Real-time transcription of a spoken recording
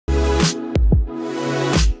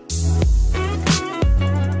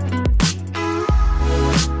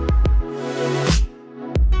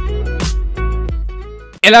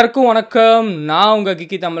எல்லாருக்கும் வணக்கம். நான் உங்க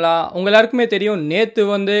Geekytamizha. உங்க எல்லாருக்குமே தெரியும் நேத்து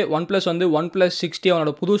வந்து OnePlus வந்து OnePlus 60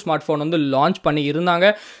 அவனோட புது ஸ்மார்ட் ஃபோன் வந்து லான்ச் பண்ணி இருந்தாங்க.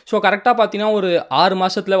 ஸோ கரெக்டாக பார்த்தீங்கன்னா ஒரு 6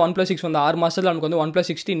 மாசத்துல OnePlus 6 வந்து 6 மாசத்துல நமக்கு வந்து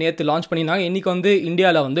OnePlus 60 நேற்று லான்ச் பண்ணியிருந்தாங்க. இன்னைக்கு வந்து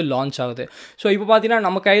இந்தியாவில் வந்து லான்ச் ஆகுது. ஸோ இப்போ பார்த்தீங்கன்னா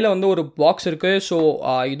நம்ம கையில் வந்து ஒரு பாக்ஸ் இருக்குது. ஸோ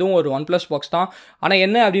இதுவும் ஒரு OnePlus பாக்ஸ் தான். ஆனால்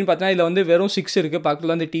என்ன அப்படின்னு பார்த்தீங்கன்னா இதில் வந்து வெறும் 6 இருக்குது,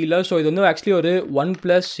 பக்கத்தில் வந்து டீயில். ஸோ இது வந்து ஆக்சுவலி ஒரு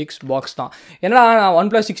OnePlus 6 பாக்ஸ் தான். ஏன்னா நான்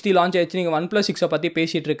OnePlus 60 லான்ச் ஆயிடுச்சு, நீங்கள் OnePlus 6 பற்றி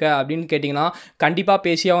பேசிகிட்டு இருக்க அப்படின்னு கேட்டிங்கன்னா கண்டிப்பாக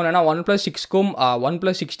பேசியாகும். ஏன்னா OnePlus 6க்கும்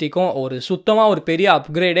OnePlus 60க்கும் ஒரு சுத்தமாக ஒரு பெரிய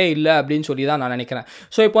அப்கிரேடே இல்லை அப்படின்னு சொல்லி தான் நான் நினைக்கிறேன்.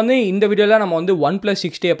 ஸோ இப்போ வந்து இந்த வீடியோவில் நம்ம வந்து OnePlus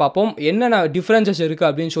 60 பார்ப்போம், என்னென்ன டிஃப்ரென்சஸ் இருக்குது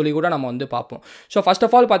அப்படின்னு சொல்லி கூட நம்ம வந்து பார்ப்போம். ஸோ ஃபர்ஸ்ட்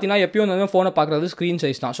ஆஃப் ஆல் பார்த்தீங்கன்னா எப்பயும் வந்து ஃபோனை பார்க்குறது ஸ்க்ரீன்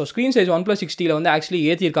சைஸ் தான். ஸோ ஸ்க்ரீன் சைஸ் OnePlus 60ல் வந்து ஆக்சுவலி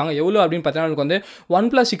ஏற்றிருக்காங்க. எவ்வளோ அப்படின்னு பார்த்தீங்கன்னா நமக்கு வந்து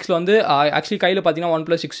OnePlus 6ல் வந்து ஆக்சுவலி கையில் பார்த்தீங்கன்னா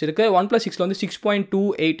OnePlus 6 இருக்குது. OnePlus 6ல் வந்து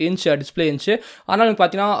 6.28 இன்ச் டிஸ்பிளே இருந்துச்சு. ஆனால் எனக்கு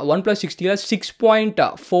பார்த்தீங்கன்னா OnePlus 60ல்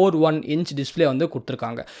 6.41 இன்ச் டிஸ்பிளே வந்து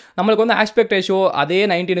கொடுத்துருக்காங்க. நம்மளுக்கு வந்து ஆஸ்பெக்ட் ரேஷியோ அதே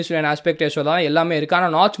 19:9 ஆஸ்பெக்ட் ரேஷியோ தான் எல்லாமே இருக்குது.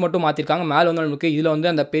 ஆனால் நாட்ச் மட்டும் மாற்றிருக்காங்க. மேலே வந்து நமக்கு இதில் வந்து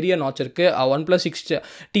அந்த பெரிய நாட்ச் இருக்குது. OnePlus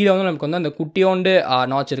 6Tல வந்து நமக்கு வந்து அந்த குட்டியோண்டு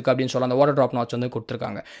நாட்ச் இருக்குது அப்படின்னு சொல்லலாம். அந்த வாட்டர் ட்ராப் நாட்ச் வந்து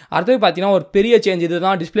கொடுத்துருக்காங்க. அடுத்தது பார்த்தீங்கன்னா ஒரு பெரிய சேஞ்ச்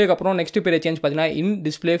இதுதான் டிஸ்பிளேக்கு அப்புறம். நெக்ஸ்ட் பெரிய சேஞ்ச் பார்த்தீங்கன்னா in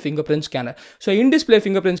display finger print scanner. So in display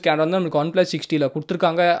finger print scanner வந்து நமக்கு OnePlus 60ல்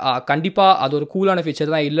கொடுத்துருக்காங்க. கண்டிப்பாக அது ஒரு கூலான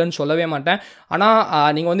ஃபீச்சர் தான், இல்லைன்னு சொல்லவே மாட்டேன்.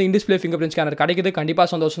 ஆனால் நீங்கள் வந்து in display finger print scanner கிடைக்கிறது கண்டிப்பாக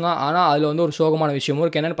சந்தோஷம் தான். ஆனால் அதில் வந்து ஒரு சோகமான விஷயமும்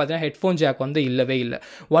இருக்குது. என்னென்னு பார்த்தீங்கன்னா ஹெட்ஃபோன் ஜாக் வந்து இல்லவே இல்லை.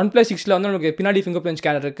 OnePlus 6ல் வந்து நமக்கு பின்னாடி ஃபிங்கர் பிரிண்ட்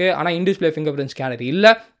ஸ்கேனர் இருக்குது, ஆனால் in display finger print scanner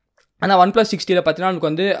இல்லை. ஆனால் OnePlus 60ல் பார்த்தீங்கன்னா நமக்கு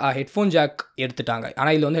வந்து ஹெட்ஃபோன் ஜாக் எடுத்துட்டாங்க.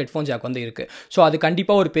 ஆனால் இதில் வந்து ஹெட்ஃபோன் ஜாக் வந்து இருக்குது. ஸோ அது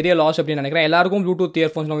கண்டிப்பாக ஒரு பெரிய லாஸ் அப்படின்னு நினைக்கிறேன். எல்லாருக்கும் ப்ளூடூத்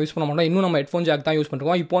இயர்ஃபோன்ஸ் நம்ம யூஸ் பண்ண மாட்டோம், இன்னும் நம்ம ஹெட்ஃபோன் ஜாக் தான் யூஸ்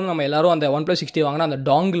பண்ணுறோம். இப்போ வந்து நம்ம எல்லாரும் அந்த OnePlus 60 வாங்கினா அந்த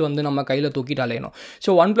டாங்கிள் வந்து நம்ம கையில் தூக்கிட்டு அலையணும்.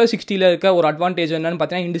 ஸோ OnePlus 60ல் இருக்க ஒரு அட்வான்டேஜ் என்னன்னு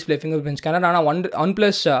பார்த்தீங்கன்னா in display finger print scanner. ஆனால்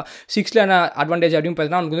OnePlus 6ல் என்ன அட்வான்டேஜ் அப்படின்னு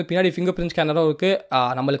பார்த்தீங்கன்னா நமக்கு வந்து பின்னாடி ஃபிங்கர் பிரிண்ட் ஸ்கேனரும் இருக்குது,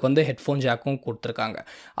 நம்மளுக்கு வந்து ஹெட்ஃபோன் ஜாக்கும் கொடுத்துருக்காங்க.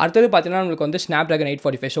 அடுத்தது பார்த்தீங்கன்னா நம்மளுக்கு வந்து Snapdragon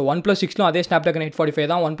 845. ஸோ OnePlus 6லும் அதே Snapdragon 845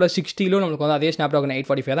 தான், OnePlus 60லும் நம்மளுக்கு வந்து அதே Snapdragon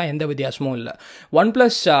 845 தான், எந்த வித்தியாசமும் இல்லை.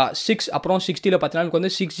 OnePlus 6 அப்புறம் 60ல் பார்த்தீங்கன்னா நமக்கு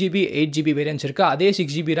வந்து 6GB 8GB வேரியன்ஸ் இருக்குது. அதே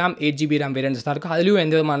 6GB RAM 8GB RAM variance தான் இருக்குது. அதுலேயும்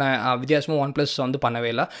எந்த விதமான வித்தியாசமும் OnePlus வந்து பண்ணவே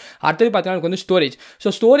இல்லை. அடுத்தது பார்த்தீங்கன்னா நமக்கு வந்து ஸ்டோரேஜ்.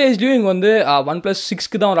 ஸோ ஸ்டோரேஜ்லேயும் இங்கே வந்து OnePlus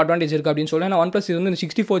 6க்கு தான் ஒரு அட்வான்டேஜ் இருக்குது அப்படின்னு சொல்லி. ஏன்னா OnePlus இது வந்து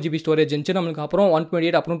 64GB ஸ்டோரேஜ் இருந்துச்சு, நம்மளுக்கு அப்புறம்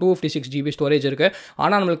 128 அப்புறம் 256GB ஸ்டோரேஜ் இருக்குது.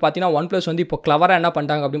 ஆனால் நம்மளுக்கு பார்த்தீங்கன்னா OnePlus வந்து இப்போ கிளவராக என்ன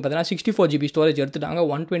பண்ணிட்டாங்க அப்படின்னு பார்த்தீங்கன்னா 64GB ஸ்டோரேஜ் எடுத்துட்டாங்க,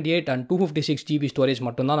 128 and 256GB ஸ்டோரேஜ்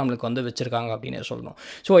மட்டும் தான் நம்மளுக்கு வந்து வச்சிருக்காங்க அப்படின்னு சொல்லணும்.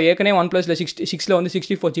 ஸோ ஏற்கனவே OnePlusல 6ல் வந்து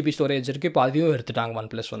 64GB ஸ்டோரேஜ் இருக்குது, இப்போ அதையும் எடுத்துட்டாங்க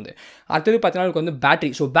OnePlus வந்து. அடுத்தது பார்த்தீங்கன்னா வந்து பேட்டரி.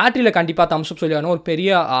 ஸோ பேட்டரியில் கண்டிப்பாக தம்ஸ் அப் சொல்லி ஒரு பெரிய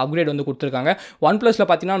அப்கிரேட் வந்து கொடுத்துருக்காங்க. OnePlusல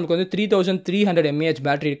பார்த்தீங்கன்னா நமக்கு வந்து 3300 mAh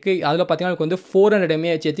பேட்டரி இருக்குது. அதில் பார்த்தீங்கன்னா வந்து 400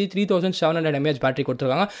 mAh ஏற்றி 3700 mAh பேட்டரி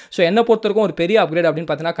கொடுத்துருக்காங்க. ஸோ என்னை பொறுத்தவரைக்கும் ஒரு பெரிய அப்கிரேட் அப்படின்னு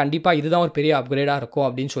பார்த்தீங்கன்னா கண்டிப்பாக இதுதான் ஒரு பெரிய அப்கிரேடாக இருக்கும்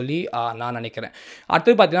அப்படின்னு சொல்லி நான் நினைக்கிறேன்.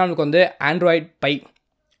 அடுத்தது பார்த்தீங்கன்னா நமக்கு வந்து Android Pie.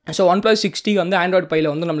 ஸோ OnePlus 60 வந்து Android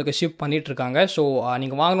Pieல வந்து நம்மளுக்கு ஷிப் பண்ணிகிட்ருக்காங்க. ஸோ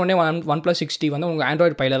நீங்கள் வாங்கினோடனே OnePlus 60 வந்து உங்கள்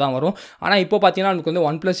Android Pieல தான் வரும். ஆனால் இப்போ பார்த்தீங்கன்னா நமக்கு வந்து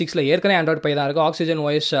OnePlus 6ல் ஏற்கனவே Android Pie தான் இருக்குது. Oxygen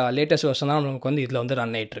OS லேட்டஸ்ட் வெர்ஷன் தான் நமக்கு வந்து இதில் வந்து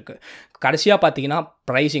ரன் ஆகிட்டுருக்கு. கடைசியாக பார்த்தீங்கன்னா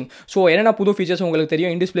ப்ரைஸிங். ஸோ என்னென்ன புது ஃபீச்சர்ஸ் உங்களுக்கு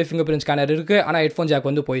தெரியும். In display finger print scanner இருக்குது, ஆனால் ஹெட்ஃபோன் ஜாக்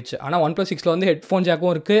வந்து போயிடுச்சு. ஆனால் OnePlus 6ல் வந்து ஹெட்ஃபோன்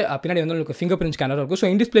ஜாக்கும் இருக்குது, பின்னாடி வந்து உங்களுக்கு ஃபிங்கர் பிரிண்ட் ஸ்கேனர் இருக்குது. So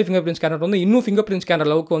in display finger print scanner வந்து இன்னும் ஃபிங்கர் பிரிண்ட் ஸ்கேனர்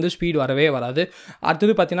அளவுக்கு வந்து ஸ்பீட் வரவே வராது.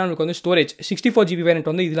 அடுத்தது பார்த்தீங்கன்னா நமக்கு வந்து ஸ்டோரேஜ் 64GB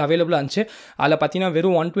வேரியன்ட் வந்து இதில் அவைலபிளாக இருந்துச்சு. அதில் பார்த்தீங்கன்னா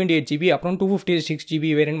வெறும் 128GB அப்புறம்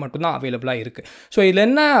 256GB வேரியன்ட் மட்டும் தான் அவைலபிளாக இருக்குது. ஸோ இதில்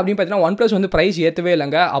என்ன அப்படின்னு பார்த்தீங்கன்னா OnePlus வந்து ப்ரைஸ் ஏற்றவே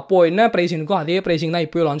இல்லைங்க. அப்போது என்ன ப்ரைஸிங் இருக்கோ அதே ப்ரைஸிங் தான்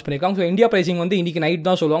இப்போ லான்ச் பண்ணியிருக்காங்க. ஸோ இந்தியா ப்ரைஸிங் வந்து இன்றைக்கி நைட்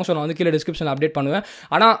தான் சொல்லுவாங்க. ஸோ நான் வந்து கீழே டிஸ்கிரிப்ஷனில் அப்டேட் பண்ணுவேன்.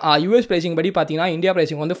 ஆனால் US ப்ரைஸிங் படி பார்த்தீங்கன்னா இந்தியா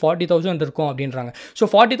ப்ரைஸிங் வந்து 40,000 இருக்கும் அப்படின்றாங்க. ஸோ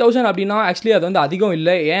 40,000 அப்படின்னா ஆக்சுவலி அது வந்து அதிகம்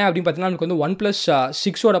இல்லை. ஏன் அப்படின்னு பார்த்தீங்கன்னா நமக்கு வந்து OnePlus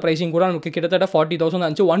 6ஓட ப்ரைஸிங் கூட நமக்கு கிட்டத்தட்ட 40,000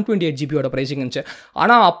 இருந்துச்சு, 128GB ப்ரைஸிங் இருந்துச்சு.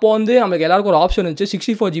 ஆனால் அப்போ வந்து நமக்கு எல்லாருக்கும் ஒரு ஆப்ஷன் இருந்துச்சு,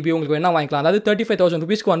 64GB உங்களுக்கு வேணா வாங்கிக்கலாம். அதாவது 35,000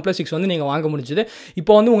 rupeesக்கு OnePlus 6 வந்து நீங்கள் வாங்க முடிஞ்சுது.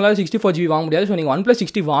 இப்போ வந்து உங்களால் 64GB வாங்க முடியாது. ஸோ நீங்கள் OnePlus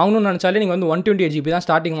 60 வாங்கணும்னு நினச்சாலே நீங்கள் வந்து 128GB தான்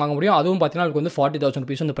ஸ்டார்டிங் வாங்க முடியும். அதுவும் பார்த்தீங்கன்னா உங்களுக்கு வந்து 40,000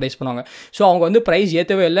 rupees வந்து ப்ரைஸ் பண்ணுவாங்க. ஸோ அவங்க வந்து ப்ரைஸ்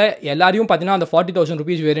ஏற்றவே இல்லை. எல்லாரையும் பார்த்தீங்கன்னா அந்த 40,000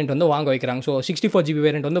 rupees வேரியன்ட் வந்து வாங்க வைக்கிறாங்க. ஸோ 64GB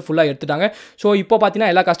வேரியன்ட் வந்து ஃபுல்லாக எடுத்துட்டாங்க. ஸோ இப்போ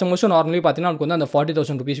பார்த்தீங்கன்னா எல்லா கஸ்டமர்ஸும் நார்மலி பார்த்தீங்கன்னா நமக்கு வந்து அந்த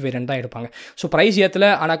 40,000 rupees வேரியன்ட் தான் எடுப்பாங்க. ஸோ ப்ரைஸ் ஏற்றல,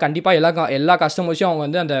 ஆனால் கண்டிப்பாக எல்லா கஸ்டமர்ஸும் அவங்க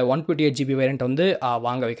வந்து அந்த 128GB வேரியன்ட் வந்து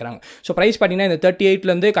வாங்க வைக்கிறாங்க. ஸோ ப்ரைஸ் பார்த்தீங்கன்னா இந்த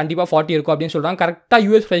 38லேருந்து கண்டிப்பாக 40 இருக்கும் அப்படின்னு சொல்கிறாங்க. கரெக்டாக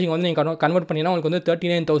US ப்ரைஸிங் வந்து நீங்கள் கன்வெர்ட் பண்ணிங்கன்னா உங்களுக்கு வந்து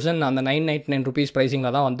 39,000 அந்த 999 rupees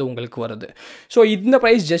ப்ரைஸிங்கில் தான் வந்து உங்களுக்கு வருது. ஸோ இந்த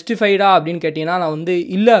ப்ரைஸ் ஜஸ்டிஃபைடா அப்படின்னு கேட்டிங்கன்னா நான் வந்து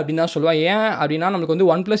இல்லை அப்படின்னு தான் சொல்லுவேன். ஏன் அப்படின்னா நமக்கு வந்து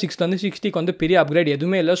OnePlus 6லேருந்து 60க்கு வந்து பெரிய அப்கிரேட்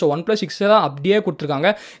எதுவுமே இல்லை. ஸோ OnePlus 6 தான் அப்படியே கொடுத்துருக்காங்க.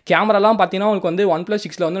 கேமராலாம் பார்த்தீங்கன்னா உங்களுக்கு வந்து OnePlus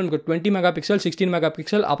 6ல் வந்து நமக்கு 20 மெகாபிக்சல் 16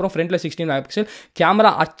 மெகாபிக்சல் அப்புறம் ஃப்ரண்ட்டில் 16 மெகாபிக்சல் கேமரா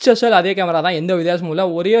HSL அதே கேமரா தான், எந்த வித்தியாசமும் இல்லை.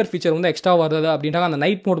 ஒரே ஒரு ஃபீச்சர் வந்து எக்ஸ்ட்ரா வருது அப்படின்றாங்க, அந்த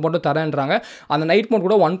நைட் மோட் மட்டும் தரேன்றாங்க. அந்த நைட் மோட்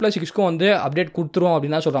கூட OnePlus 6க்கும் வந்து அப்டேட் கொடுத்துரும்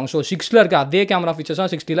அப்படின்னு தான் சொல்கிறாங்க. ஸோ 6ல் இருக்க அதே கேமரா ஃபீச்சர்ஸ்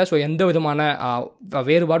தான் 60ல். ஸோ எந்த விதமான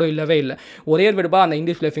வேறுபாடும் இல்லவே இல்லை. ஒரே விடுபா அந்த in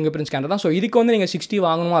display finger print scanner தான். ஸோ இதுக்கு வந்து நீங்கள் 60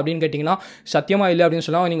 வாங்கணும் அப்படின்னு கேட்டிங்கன்னா சத்தியமாக இல்லை அப்படின்னு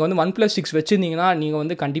சொல்லலாம். நீங்கள் வந்து OnePlus 6 வச்சிருந்தீங்கன்னா நீங்கள்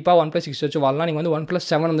வந்து கண்டிப்பாக OnePlus 6 வச்சு வாங்கலாம். நீங்கள் வந்து OnePlus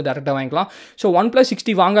 7 வந்து டேரெக்டாக வாங்கிக்கலாம். ஸோ OnePlus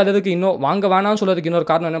 60 வாங்காததுக்கு இன்னும் வாங்க வேணாம்னு சொல்கிறதுக்கு இன்னொரு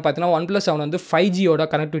காரணம் என்ன பார்த்தீங்கன்னா OnePlus 7 வந்து 5Gயோட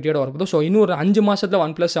கனெக்டிவிட்டியோட வரப்போது. ஸோ இன்னும் ஒரு 5 மாதத்தில்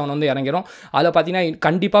OnePlus 7 வந்து இறங்கிடும். அதில் பார்த்தீங்கன்னா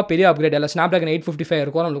கண்டிப்பாக பெரிய அப்கிரேட் இல்லை. Snapdragon 855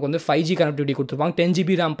 இருக்கும். நம்மளுக்கு வந்து 5G கனெக்டிவிட்டி கொடுத்துருப்பாங்க.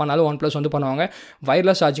 10GB RAM பண்ணாலும் OnePlus வந்து பண்ணுவாங்க.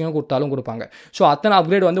 வயர்லெஸ் சார்ஜிங்கும் கொடுத்தாலும் கொடுப்பாங்க. ஸோ அத்தனை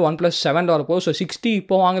அப்கிரேட் வந்து OnePlus 7 வரப்போது. ஸோ 60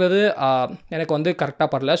 இப்போ வாங்குறது எனக்கு வந்து கரெக்டாக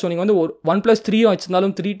படல. ஸோ நீங்கள் வந்து ஒரு OnePlus 3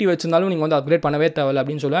 வச்சிருந்தாலும் 3T வச்சிருந்தாலும் நீங்கள் வந்து அப்கிரேட் பண்ணவே தேவையில்லை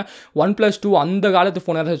அப்படின்னு சொல்லுவேன். OnePlus 2 அந்த காலத்து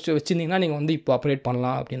ஃபோனை வச்சிருந்தீங்கன்னா நீங்கள் வந்து இப்போ அப்கிரேட்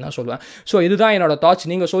பண்ணலாம் அப்படின்னு தான் சொல்லுவேன். ஸோ இதுதான் என்னோட தாட்ஸ்.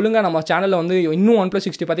 நீங்கள் சொல்லுங்கள், நம்ம சேனலில் வந்து இன்னும் OnePlus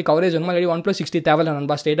 60 பற்றி கவரேஜ் வேணுமா, இல்லை OnePlus 60 தேவையில்லை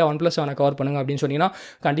நண்பா, ஸ்ட்ரெயிட்டாக OnePlus 7 கவர் பண்ணுங்க அப்படின்னு சொன்னீங்கன்னா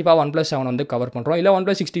கண்டிப்பாக OnePlus 7 வந்து கவர் பண்ணுறோம். இல்லை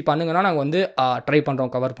OnePlus 60 பண்ணுங்கன்னா நாங்கள் வந்து ட்ரை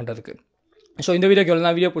பண்ணுறோம் கவர் பண்ணுறதுக்கு. ஸோ இந்த வீடியோக்கு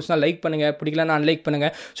எவ்வளோ வீடியோ பிடிச்சா லைக் பண்ணுங்கள், பிடிக்கலன்னா அன்லைக்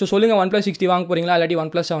பண்ணுங்கள். ஸோ சொல்லுங்கள், OnePlus 60 வாங்க போகிறீங்களா இல்லாட்டி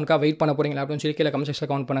OnePlus 7 வெயிட் பண்ண போகிறீங்களா அப்படின்னு சொல்லி கீழே கமெண்ட்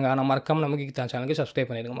செக்ஷனில் கமெண்ட் பண்ணுங்கள். நான் மறக்காம நமக்கு சேனலுக்கு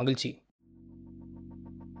சப்ஸ்கிரைப் பண்ணிடுங்க. மகிழ்ச்சி.